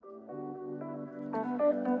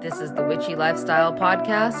This is the Witchy Lifestyle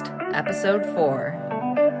Podcast, Episode 4.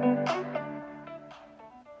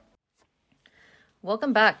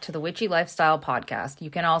 Welcome back to the Witchy Lifestyle Podcast. You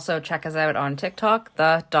can also check us out on TikTok,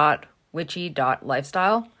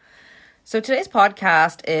 the.witchy.lifestyle. So today's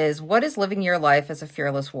podcast is, what is living your life as a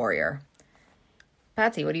fearless warrior?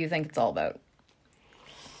 Patsy, what do you think it's all about?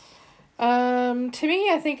 To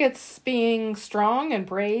me, I think it's being strong and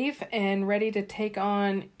brave and ready to take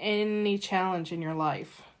on any challenge in your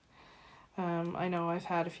life. I know I've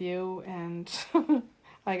had a few, and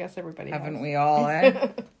I guess everybody Haven't has. we all, eh?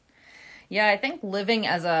 Yeah, I think living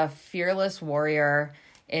as a fearless warrior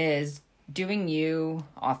is doing you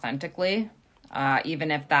authentically,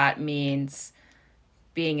 even if that means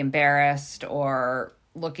being embarrassed or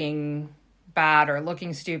looking bad or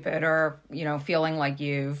looking stupid or, feeling like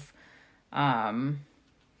you've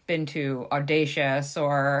been too audacious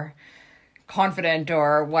or confident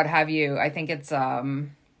or what have you. I think it's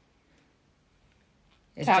tapping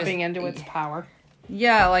into its power.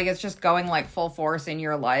 Yeah, like it's just going like full force in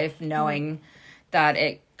your life, knowing that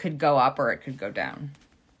it could go up or it could go down.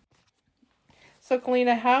 So,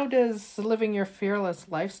 Kalina, how does living your fearless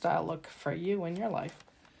lifestyle look for you in your life?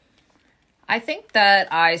 I think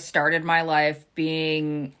that I started my life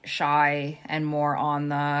being shy and more on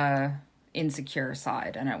the insecure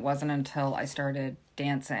side. And it wasn't until I started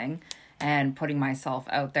dancing and putting myself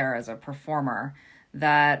out there as a performer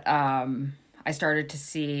that I started to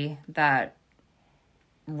see that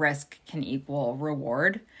risk can equal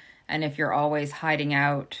reward. And if you're always hiding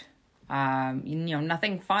out,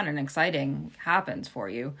 nothing fun and exciting happens for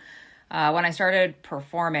you. When I started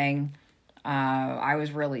performing, I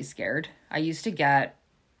was really scared. I used to get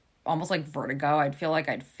almost like vertigo. I'd feel like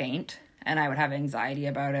I'd faint, and I would have anxiety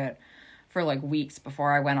about it for like weeks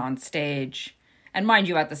before I went on stage. And mind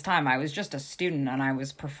you, at this time, I was just a student and I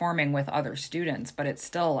was performing with other students, but it's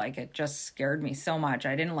still like, it just scared me so much.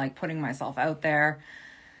 I didn't like putting myself out there.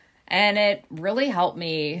 And it really helped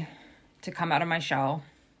me to come out of my shell,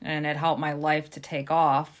 and it helped my life to take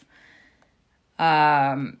off.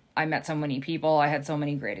 I met so many people. I had so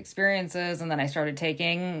many great experiences. And then I started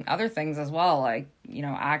taking other things as well, like,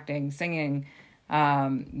 acting, singing,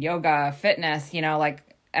 yoga, fitness, like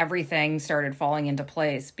everything started falling into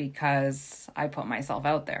place because I put myself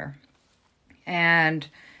out there. And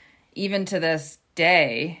even to this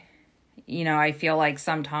day, I feel like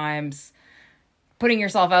sometimes putting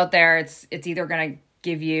yourself out there, it's either going to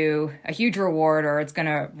give you a huge reward or it's going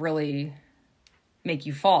to really make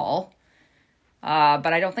you fall.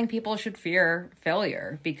 But I don't think people should fear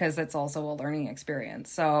failure because it's also a learning experience.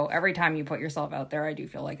 So every time you put yourself out there, I do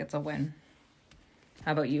feel like it's a win.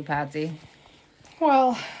 How about you, Patsy?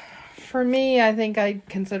 Well, for me, I think I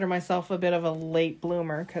consider myself a bit of a late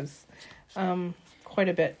bloomer because I'm quite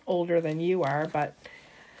a bit older than you are. But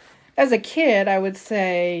as a kid, I would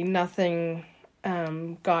say nothing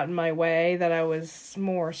got in my way, that I was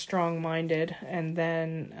more strong-minded, and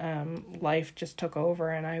then life just took over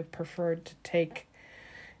and I preferred to take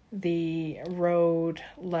the road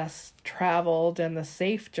less traveled and the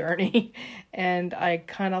safe journey, and I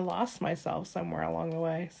kind of lost myself somewhere along the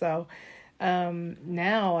way. So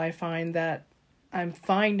now I find that I'm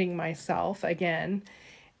finding myself again,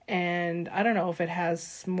 and I don't know if it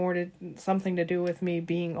has something to do with me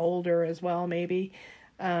being older as well, maybe.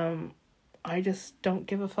 I just don't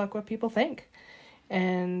give a fuck what people think.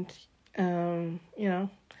 And,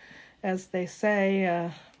 as they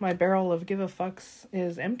say, my barrel of give a fucks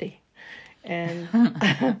is empty. And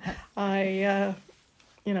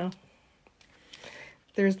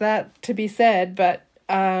there's that to be said, but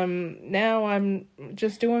now I'm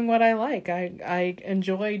just doing what I like. I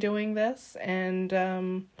enjoy doing this,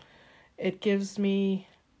 and it gives me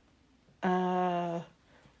the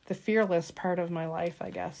fearless part of my life, I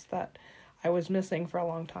guess, that I was missing for a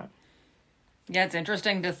long time. Yeah, it's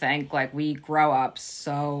interesting to think, like, we grow up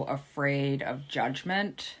so afraid of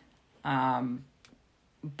judgment.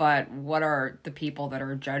 But what are the people that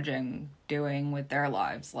are judging doing with their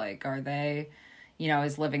lives? Like, are they,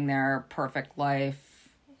 is living their perfect life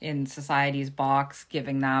in society's box,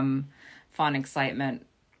 giving them fun, excitement,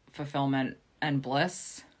 fulfillment, and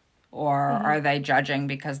bliss? Or are they judging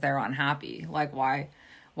because they're unhappy? Like, why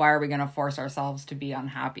are we going to force ourselves to be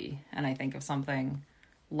unhappy? And I think if something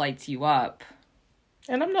lights you up,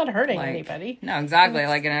 and I'm not hurting anybody. No, exactly.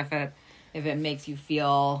 Like, and if it makes you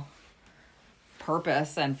feel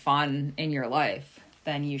purpose and fun in your life,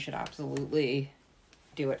 then you should absolutely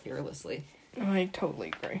do it fearlessly. I totally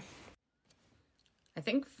agree. I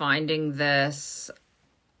think finding this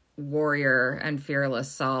warrior and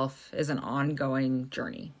fearless self is an ongoing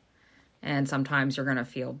journey. And sometimes you're going to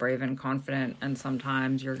feel brave and confident, and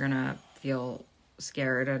sometimes you're going to feel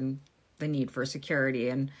scared and the need for security.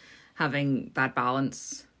 And having that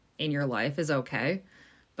balance in your life is okay.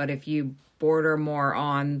 But if you border more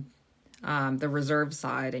on the reserve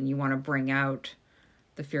side and you want to bring out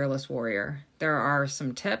the fearless warrior, there are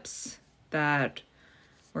some tips that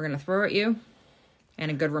we're going to throw at you,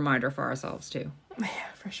 and a good reminder for ourselves too. Yeah,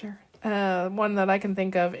 for sure. One that I can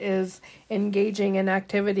think of is engaging in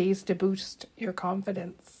activities to boost your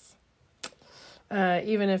confidence.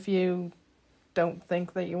 Even if you don't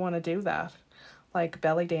think that you want to do that, like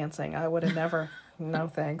belly dancing. I would have never, no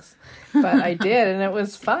thanks. But I did, and it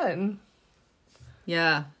was fun.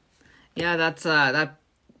 Yeah. Yeah, that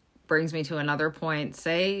brings me to another point.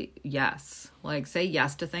 Say yes. Like, say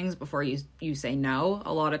yes to things before you say no.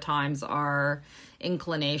 A lot of times our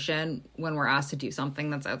inclination when we're asked to do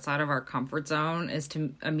something that's outside of our comfort zone is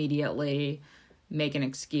to immediately make an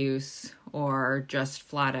excuse or just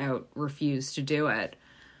flat out refuse to do it.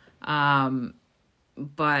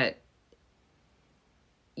 But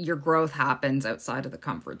your growth happens outside of the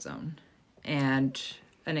comfort zone, and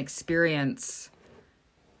an experience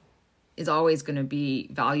is always going to be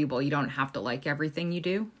valuable. You don't have to like everything you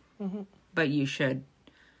do, but you should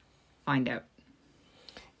find out.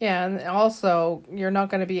 Yeah, and also, you're not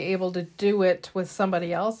going to be able to do it with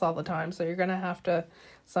somebody else all the time, so you're going to have to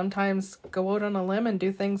sometimes go out on a limb and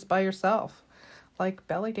do things by yourself, like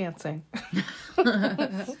belly dancing.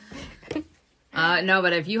 No,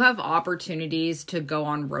 but if you have opportunities to go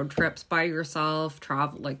on road trips by yourself,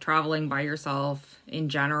 traveling by yourself in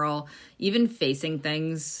general, even facing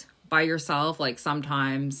things by yourself, like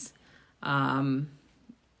sometimes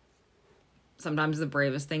the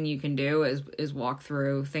bravest thing you can do is walk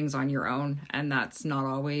through things on your own, and that's not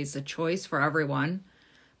always a choice for everyone,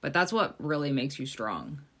 but that's what really makes you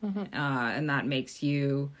strong. And that makes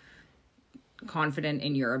you confident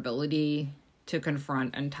in your ability to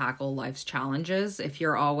confront and tackle life's challenges. If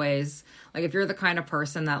you're the kind of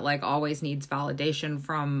person that like always needs validation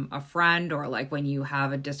from a friend, or like when you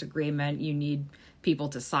have a disagreement, you need people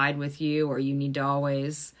to side with you, or you need to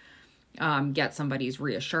always get somebody's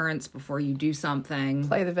reassurance before you do something.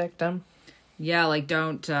 Play the victim. Yeah, like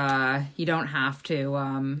you don't have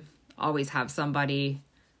to always have somebody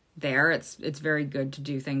there. It's very good to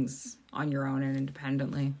do things on your own and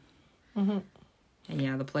independently. And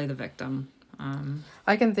yeah, play the victim.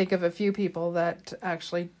 I can think of a few people that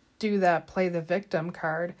actually do that play the victim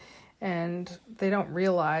card, and they don't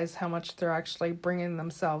realize how much they're actually bringing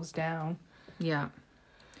themselves down. Yeah.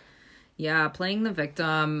 Yeah, playing the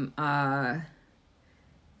victim,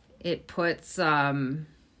 it puts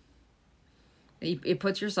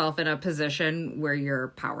yourself in a position where you're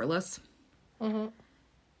powerless. A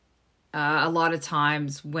lot of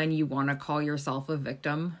times when you want to call yourself a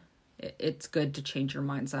victim, it's good to change your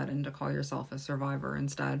mindset and to call yourself a survivor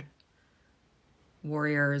instead.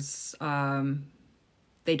 Warriors,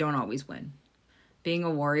 they don't always win. Being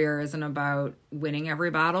a warrior isn't about winning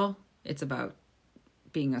every battle. It's about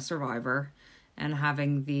being a survivor and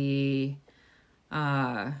having the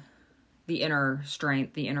inner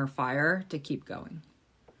strength, the inner fire to keep going.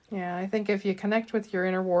 Yeah, I think if you connect with your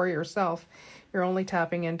inner warrior self, you're only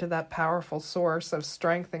tapping into that powerful source of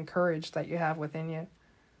strength and courage that you have within you.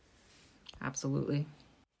 Absolutely.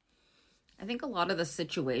 I think a lot of the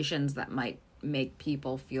situations that might make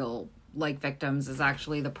people feel like victims is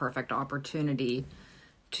actually the perfect opportunity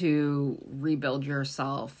to rebuild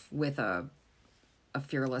yourself with a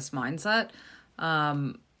fearless mindset.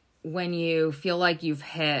 When you feel like you've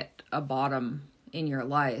hit a bottom in your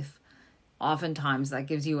life, oftentimes that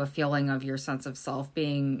gives you a feeling of your sense of self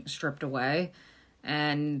being stripped away,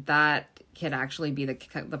 and that could actually be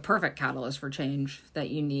the perfect catalyst for change that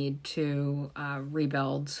you need to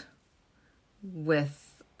rebuild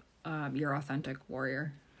with your authentic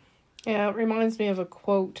warrior. Yeah, it reminds me of a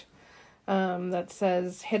quote that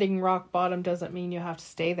says, hitting rock bottom doesn't mean you have to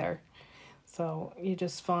stay there. So you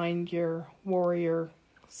just find your warrior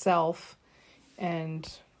self and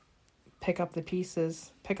pick up the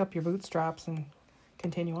pieces, pick up your bootstraps and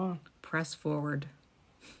continue on. Press forward.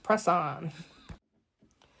 Press on.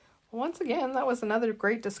 Once again, that was another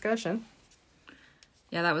great discussion.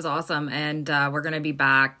 Yeah, that was awesome. And we're going to be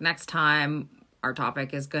back next time. Our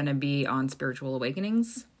topic is going to be on spiritual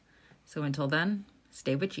awakenings. So until then,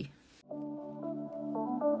 stay witchy.